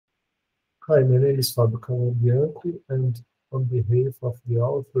Hi, my name is Fábio Calambianco, and on behalf of the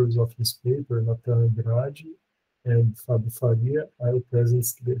authors of this paper, Natan Andrade and Fábio Faria, I will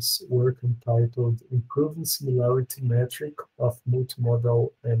present this work entitled Improving Similarity Metric of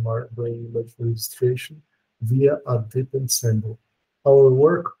Multimodal MR-Brain Image Registration via a Deep Ensemble. Our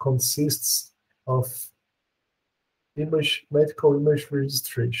work consists of medical image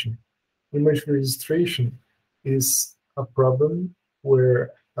registration. Image registration is a problem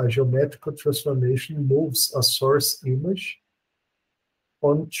where a geometrical transformation moves a source image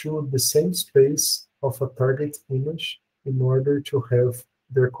onto the same space of a target image in order to have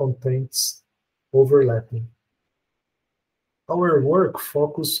their contents overlapping. Our work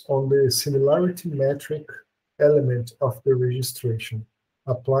focuses on the similarity metric element of the registration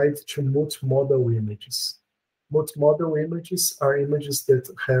applied to multimodal images. Multimodal images are images that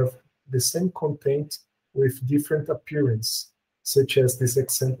have the same content with different appearance, such as this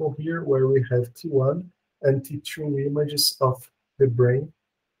example here, where we have T1 and T2 images of the brain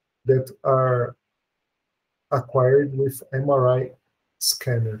that are acquired with MRI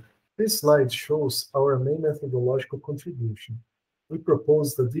scanner. This slide shows our main methodological contribution. We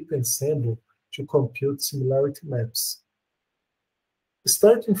proposed a deep ensemble to compute similarity maps.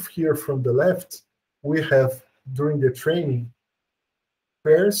 Starting here from the left, we have, during the training,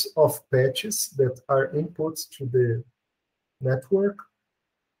 pairs of patches that are inputs to the network.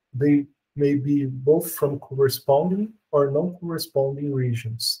 They may be both from corresponding or non-corresponding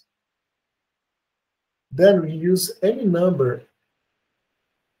regions. Then we use any number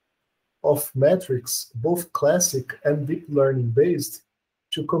of metrics, both classic and deep learning based,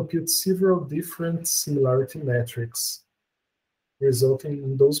 to compute several different similarity metrics, resulting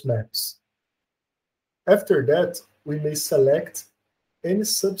in those maps. After that, we may select any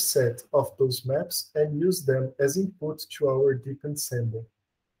subset of those maps and use them as input to our deep ensemble.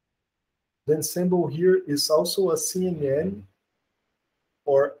 The ensemble here is also a CNN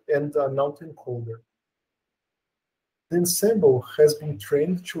and an autoencoder. The ensemble has been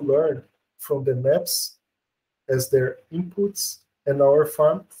trained to learn from the maps as their inputs, and our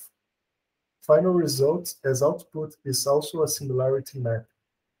final result as output is also a similarity map.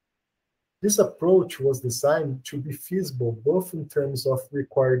 This approach was designed to be feasible both in terms of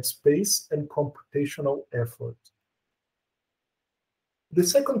required space and computational effort. The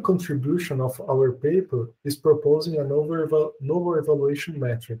second contribution of our paper is proposing a novel evaluation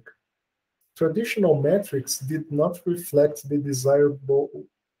metric. Traditional metrics did not reflect the desirable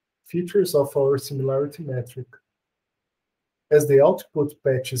features of our similarity metric. As the output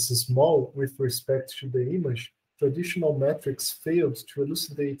patch is small with respect to the image, traditional metrics failed to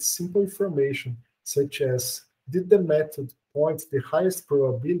elucidate simple information, such as, did the method point the highest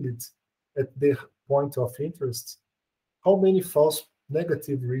probability at the point of interest? How many false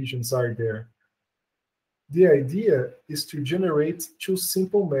negative regions are there? The idea is to generate two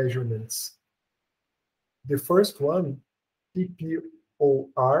simple measurements. The first one,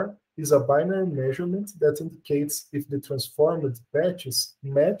 PPOR, is a binary measurement that indicates if the transformed patches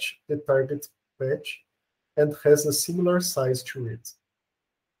match the target patch and has a similar size to it.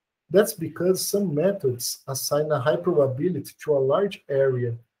 That's because some methods assign a high probability to a large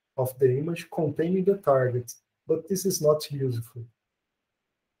area of the image containing the target, but this is not useful.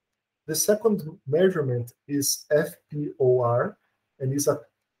 The second measurement is FPOR and is a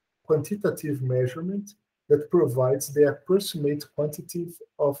quantitative measurement that provides the approximate quantity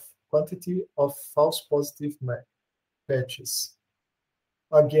of false positive patches.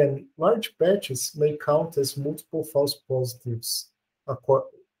 Again, large patches may count as multiple false positives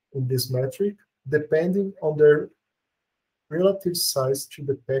in this metric, depending on their relative size to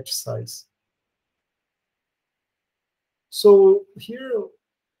the patch size. So here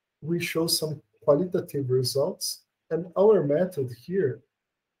we show some qualitative results, and our method here,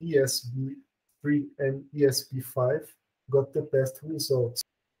 ESB3 and ESB5, got the best results.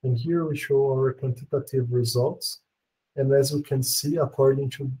 And here we show our quantitative results. And as you can see, according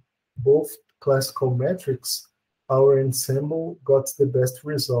to both classical metrics, our ensemble got the best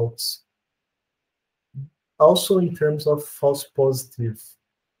results. Also in terms of false positive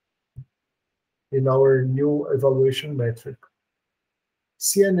in our new evaluation metric.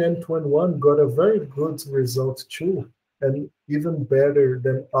 CNN21 got a very good result too, and even better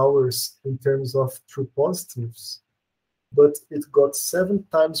than ours in terms of true positives, but it got 7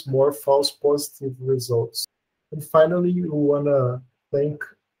 times more false positive results. And finally, we want to thank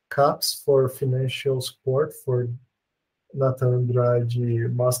CAPS for financial support for Natan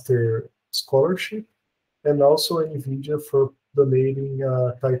Andrade Master Scholarship, and also NVIDIA for donating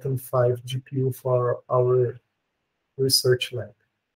a Titan V GPU for our research lab.